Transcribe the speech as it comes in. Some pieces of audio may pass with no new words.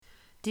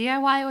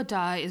DIY or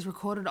Die is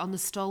recorded on the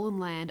stolen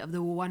land of the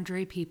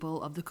Wurundjeri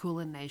people of the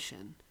Kulin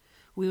Nation.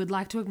 We would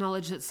like to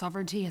acknowledge that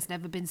sovereignty has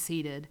never been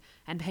ceded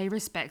and pay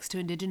respects to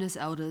Indigenous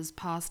elders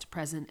past,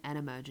 present and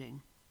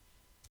emerging.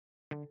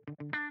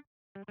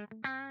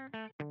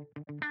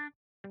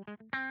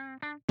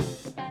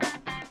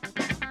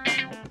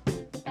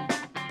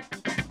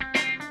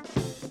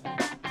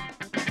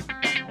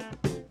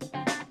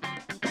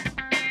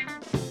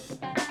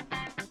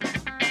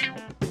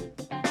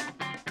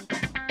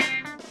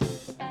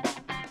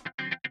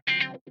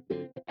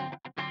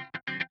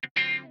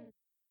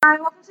 Hi,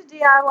 welcome to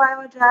DIY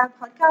or Drive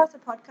podcast, a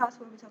podcast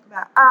where we talk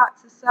about art,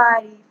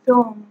 society,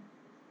 film,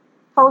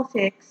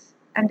 politics,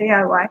 and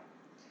DIY.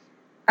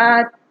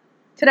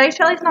 Today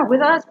Shelley's not with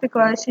us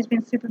because she's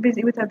been super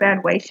busy with her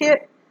band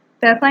Wayshit.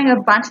 They're playing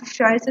a bunch of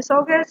shows this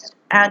August,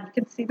 and you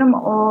can see them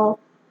all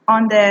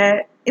on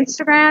their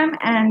Instagram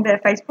and their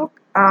Facebook.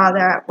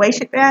 They're at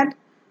Wayshit Band,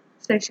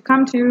 so you should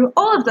come to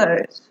all of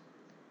those.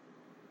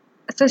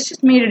 So it's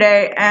just me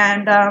today,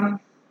 and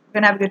we're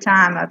going to have a good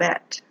time, I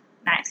bet.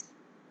 Nice.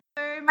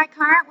 So my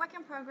current work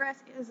in progress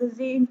is a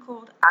zine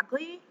called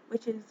Ugly,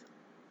 which is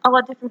a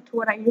lot different to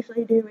what I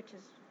usually do, which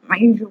is my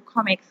usual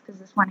comics,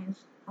 because this one is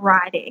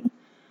writing.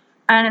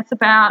 And it's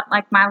about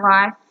like my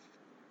life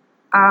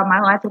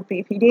with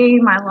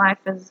BPD, my life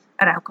as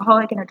an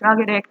alcoholic and a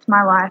drug addict,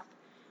 my life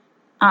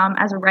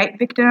as a rape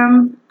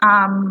victim,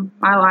 my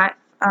life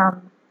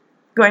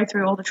going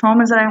through all the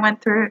traumas that I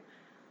went through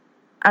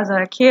as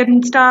a kid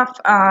and stuff.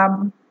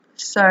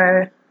 So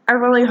I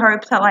really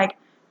hope that like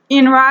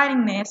in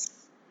writing this,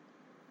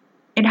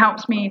 it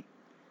helps me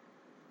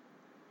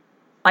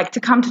like to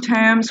come to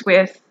terms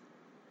with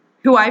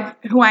who I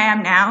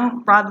am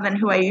now rather than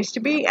who I used to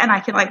be, and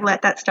I can like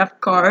let that stuff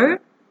go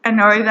and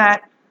know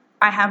that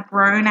I have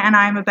grown and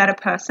I'm a better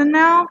person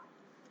now.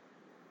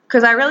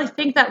 Because I really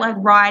think that like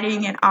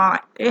writing and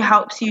art, it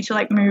helps you to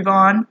like move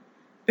on.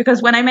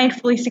 Because when I made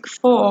Fully Sick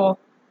 4,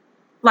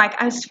 like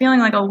I was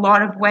feeling like a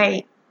lot of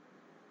weight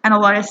and a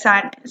lot of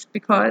sadness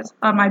because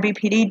of my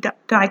BPD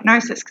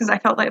diagnosis, because I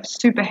felt like it was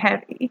super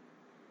heavy.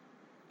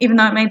 Even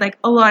though it made like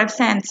a lot of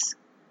sense,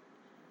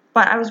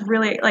 but I was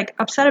really like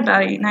upset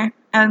about it, you know.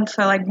 And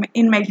so like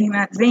in making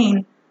that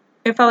zine,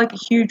 it felt like a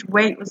huge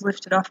weight was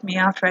lifted off me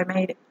after I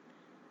made it,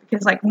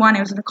 because like one, it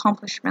was an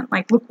accomplishment.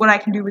 Like look what I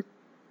can do with,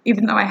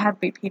 even though I have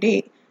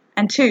BPD,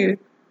 and two,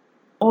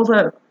 all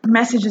the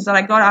messages that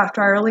I got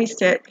after I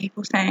released it,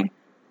 people saying,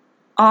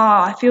 "Oh,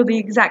 I feel the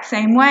exact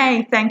same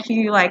way. Thank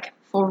you, like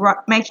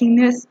for making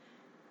this."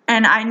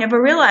 And I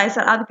never realized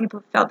that other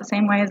people felt the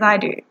same way as I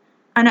do.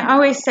 And I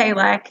always say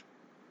like,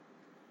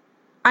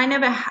 I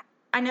never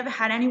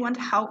had anyone to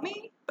help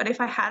me, but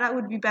if I had, I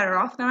would be better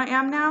off than I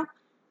am now.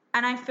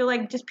 And I feel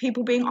like just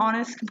people being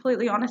honest,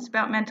 completely honest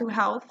about mental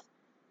health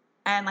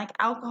and like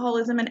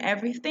alcoholism and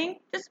everything,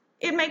 just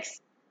it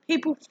makes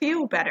people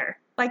feel better.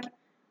 Like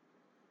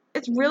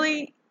it's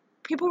really,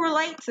 people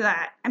relate to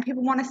that and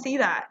people want to see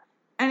that,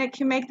 and it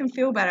can make them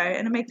feel better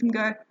and it makes them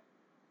go,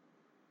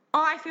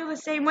 "Oh, I feel the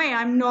same way.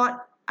 I'm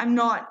not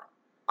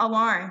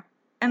alone."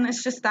 And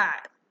it's just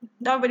that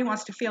nobody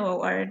wants to feel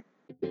alone.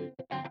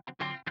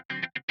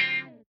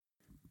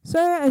 So,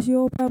 as you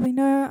all probably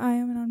know, I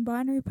am a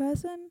non-binary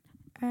person,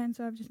 and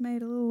so I've just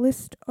made a little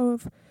list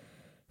of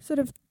sort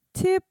of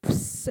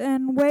tips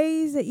and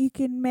ways that you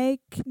can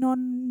make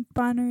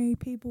non-binary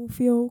people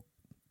feel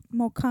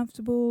more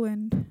comfortable,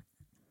 and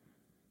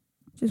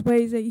just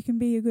ways that you can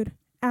be a good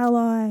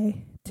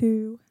ally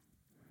to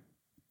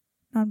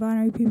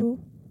non-binary people.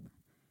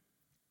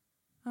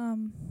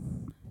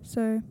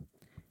 So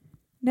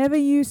never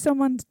use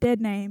someone's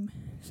dead name.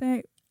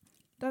 So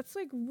that's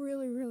like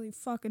really, really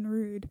fucking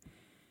rude.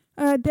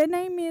 Dead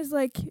name is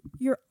like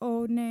your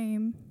old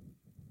name,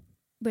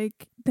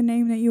 like the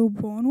name that you were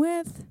born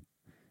with.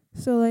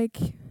 So like,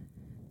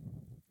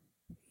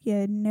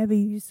 yeah, never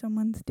use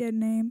someone's dead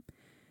name.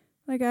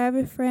 Like I have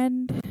a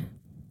friend,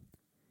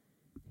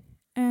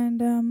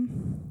 and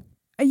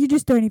you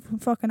just don't even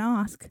fucking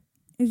ask.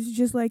 It's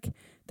just like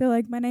they're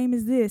like, "My name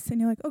is this," and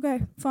you're like,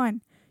 "Okay,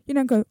 fine." You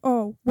don't go,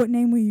 "Oh, what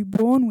name were you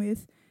born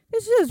with?"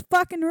 This is just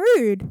fucking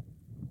rude.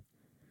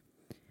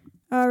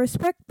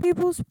 Respect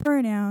people's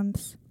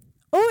pronouns.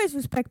 Always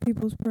respect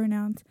people's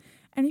pronouns.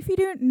 And if you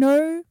don't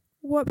know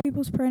what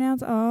people's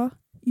pronouns are,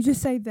 you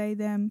just say they,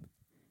 them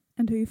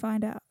until you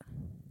find out.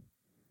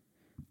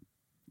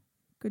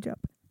 Good job.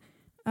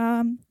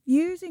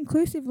 Use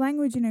inclusive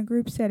language in a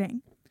group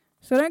setting.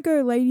 So don't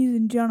go ladies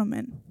and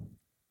gentlemen.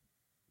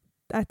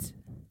 That's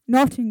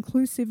not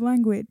inclusive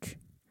language.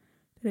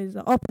 That is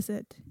the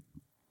opposite.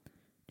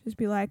 Just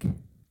be like,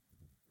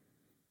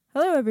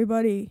 "Hello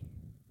everybody.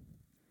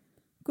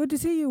 Good to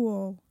see you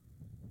all,"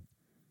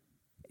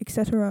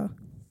 etc.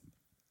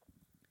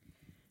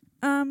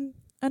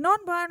 A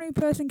non-binary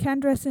person can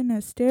dress in a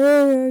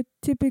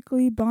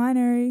stereotypically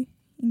binary,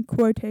 in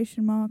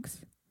quotation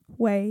marks,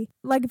 way.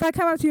 Like if I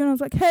come up to you and I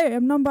was like, "Hey,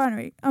 I'm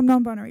non-binary.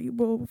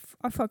 Well,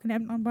 I fucking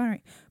am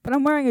non-binary, but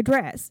I'm wearing a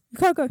dress." You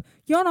can't go,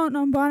 "You're not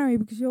non-binary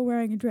because you're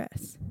wearing a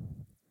dress."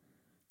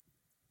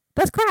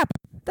 That's crap.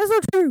 That's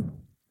not true.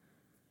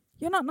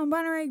 You're not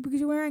non-binary because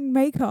you're wearing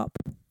makeup.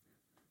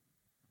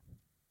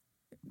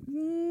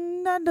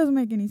 That doesn't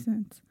make any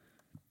sense.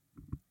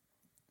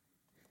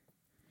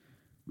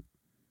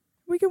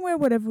 We can wear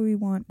whatever we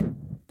want.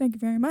 Thank you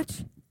very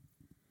much.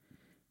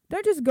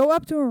 Don't just go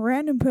up to a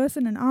random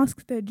person and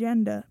ask their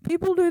gender.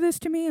 People do this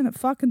to me in the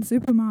fucking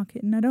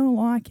supermarket and I don't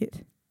like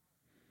it.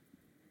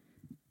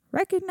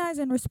 Recognize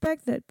and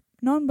respect that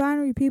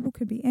non-binary people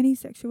could be any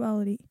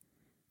sexuality.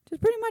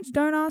 Just pretty much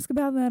don't ask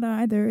about that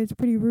either. It's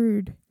pretty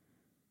rude.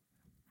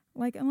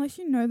 Like, unless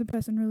you know the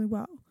person really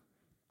well.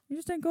 You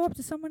just don't go up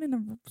to someone in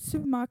the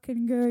supermarket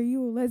and go, "Are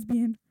you a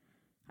lesbian?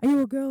 Are you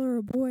a girl or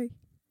a boy?"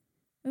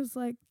 It's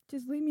like,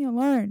 just leave me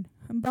alone.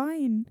 I'm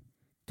buying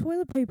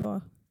toilet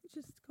paper.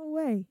 Just go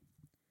away.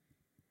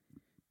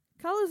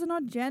 Colors are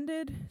not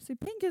gendered. So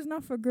pink is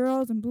not for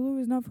girls and blue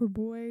is not for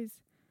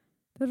boys.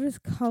 They're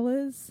just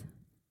colors.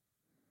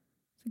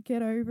 So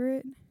get over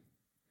it.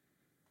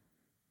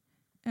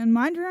 And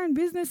mind your own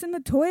business in the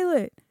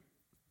toilet.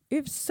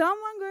 If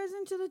someone goes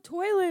into the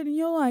toilet and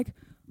you're like,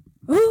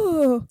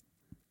 "Oh,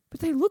 but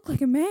they look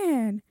like a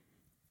man,"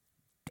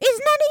 it's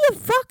none of your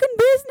fucking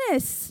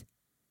business.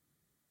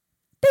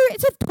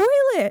 It's a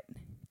toilet.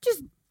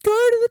 Just go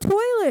to the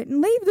toilet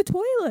and leave the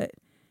toilet.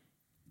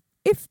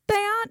 If they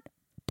aren't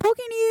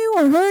talking to you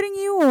or hurting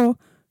you or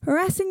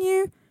harassing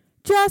you,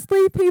 just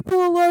leave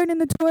people alone in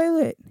the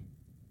toilet.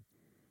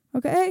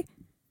 Okay?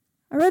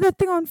 I read that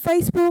thing on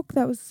Facebook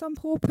that was some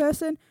poor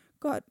person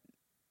got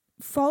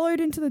followed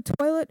into the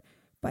toilet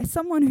by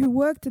someone who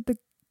worked at the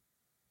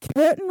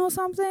curtain or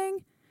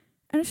something.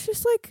 And it's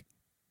just like,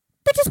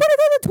 they just want to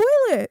go to the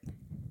toilet.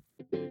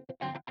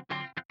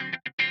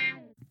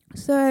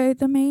 So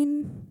the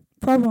main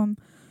problem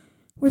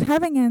with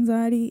having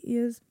anxiety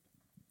is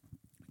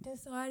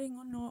deciding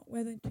or not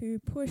whether to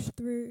push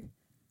through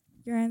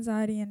your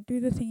anxiety and do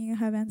the thing you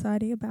have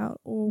anxiety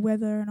about, or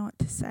whether or not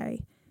to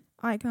say,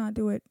 "I can't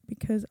do it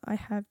because I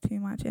have too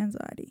much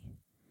anxiety."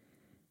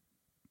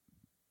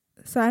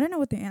 So I don't know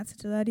what the answer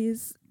to that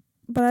is,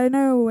 but I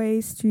know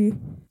ways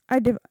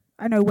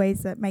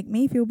that make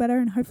me feel better,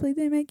 and hopefully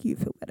they make you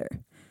feel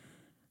better.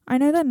 I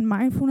know that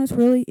mindfulness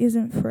really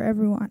isn't for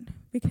everyone,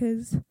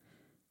 because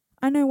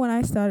I know when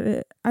I started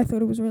it, I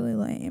thought it was really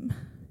lame.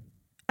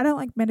 I don't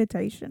like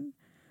meditation,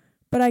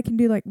 but I can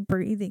do like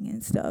breathing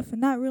and stuff,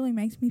 and that really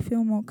makes me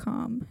feel more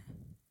calm.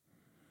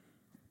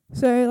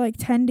 So like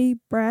 10 deep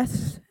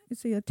breaths.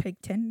 So you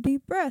take 10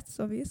 deep breaths,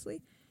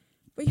 obviously,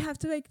 but you have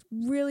to make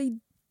really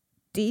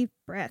deep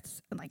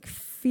breaths and like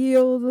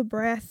feel the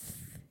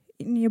breath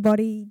in your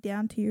body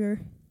down to your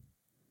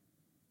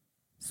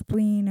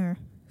spleen or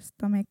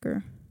stomach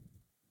or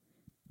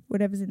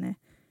whatever's in there,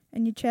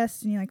 and your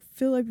chest, and you like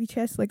fill up your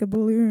chest like a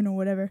balloon or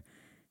whatever,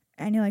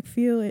 and you like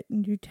feel it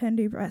and do 10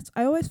 deep breaths.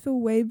 I always feel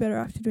way better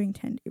after doing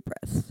 10 deep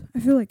breaths. I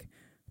feel like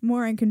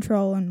more in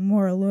control and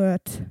more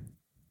alert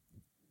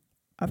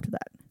after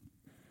that.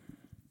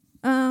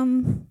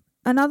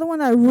 Another one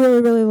that I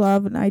really, really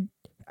love, and I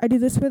do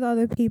this with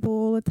other people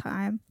all the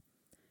time.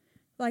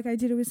 Like I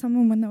did it with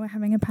someone when they were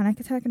having a panic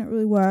attack and it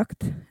really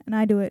worked. And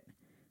I do it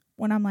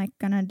when I'm like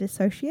gonna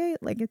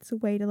dissociate. Like it's a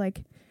way to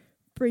like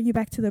bring you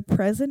back to the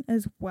present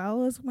as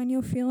well as when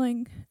you're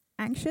feeling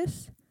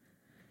anxious.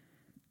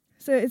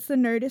 So it's the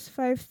notice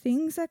 5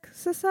 things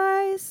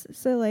exercise.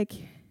 So like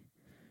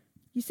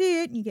you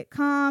see it and you get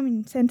calm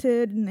and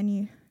centered, and then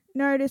you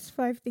notice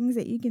 5 things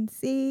that you can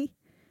see.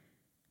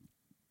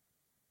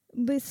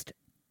 List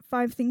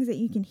 5 things that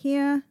you can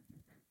hear.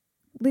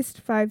 List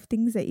 5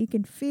 things that you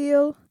can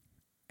feel,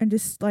 and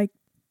just like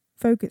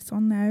focus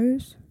on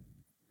those.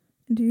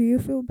 And do you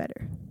feel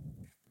better?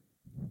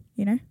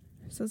 You know?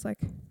 So it's like,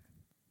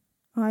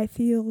 I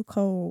feel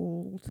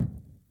cold.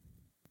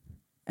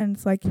 And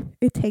it's like,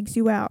 it takes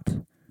you out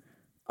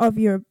of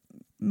your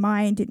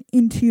mind and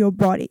into your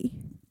body,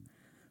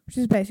 which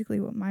is basically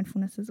what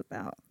mindfulness is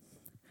about.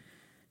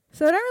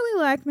 So I don't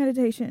really like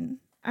meditation.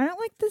 I don't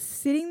like the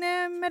sitting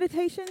there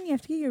meditation. You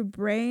have to get your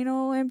brain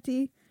all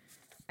empty.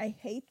 I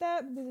hate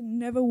that because it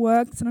never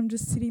works, and I'm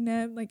just sitting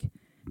there like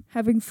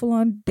having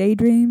full-on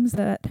daydreams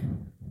that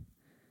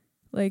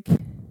like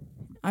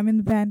I'm in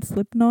the band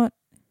Slipknot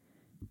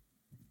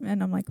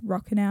and I'm like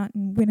rocking out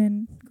and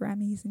winning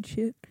Grammys and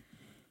shit.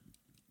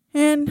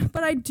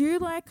 But I do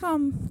like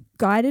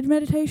guided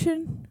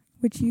meditation,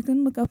 which you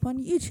can look up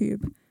on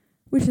YouTube,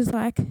 which is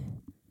like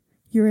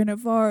you're in a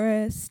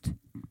forest,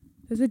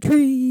 there's a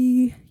tree,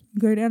 you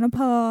go down a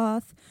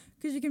path,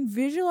 because you can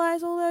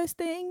visualize all those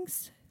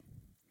things.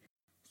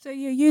 So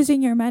you're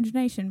using your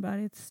imagination, but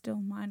it's still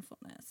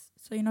mindfulness.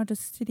 So you're not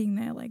just sitting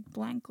there like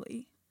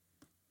blankly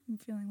and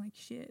feeling like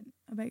shit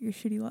about your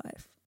shitty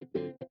life.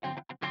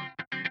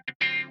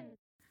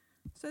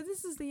 So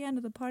this is the end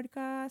of the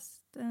podcast,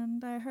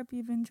 and I hope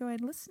you've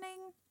enjoyed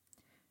listening.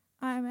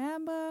 I'm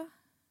Amber.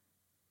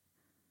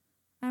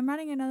 I'm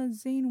running another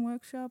zine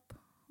workshop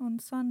on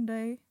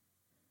Sunday.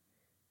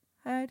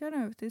 I don't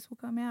know if this will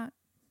come out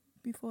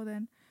before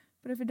then,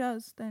 but if it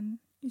does, then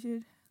you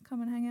should come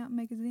and hang out and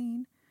make a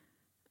zine.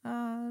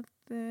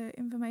 The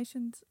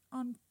information's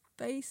on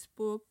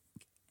Facebook,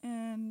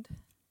 and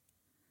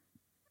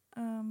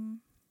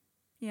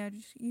yeah,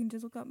 you can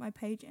just look up my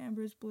page,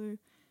 Amber is Blue,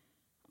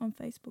 on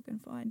Facebook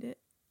and find it.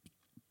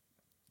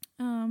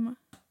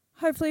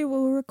 Hopefully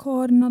we'll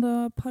record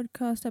another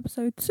podcast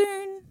episode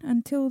soon.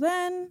 Until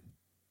then,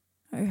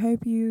 I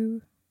hope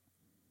you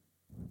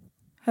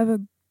have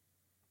a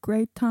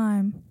great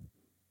time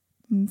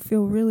and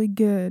feel really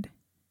good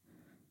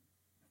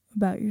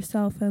about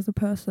yourself as a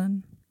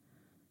person.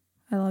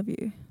 I love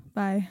you.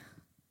 Bye.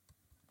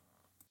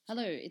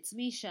 Hello, it's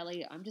me,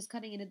 Shelley. I'm just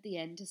cutting in at the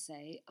end to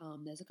say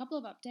there's a couple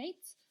of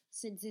updates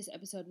since this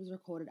episode was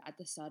recorded at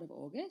the start of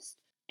August.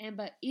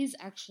 Amber is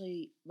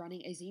actually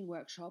running a zine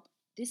workshop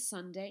this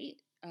Sunday,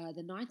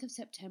 the 9th of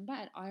September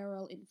at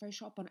IRL Info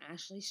Shop on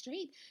Ashley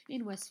Street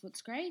in West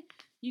Footscray.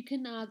 You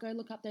can go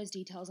look up those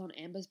details on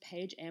Amber's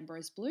page, Amber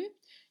is Blue.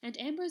 And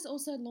Amber is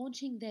also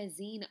launching their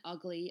zine,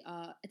 Ugly.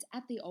 It's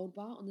at the Old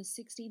Bar on the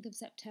 16th of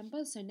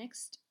September, so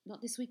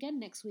not this weekend,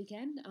 next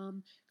weekend. A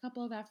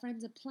couple of our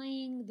friends are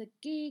playing the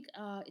gig.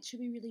 It should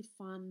be really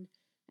fun,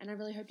 and I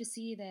really hope to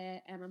see you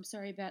there. And I'm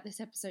sorry about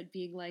this episode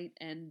being late,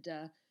 and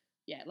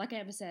yeah, like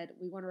Amber said,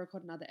 we want to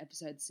record another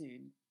episode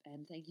soon.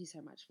 And thank you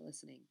so much for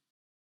listening.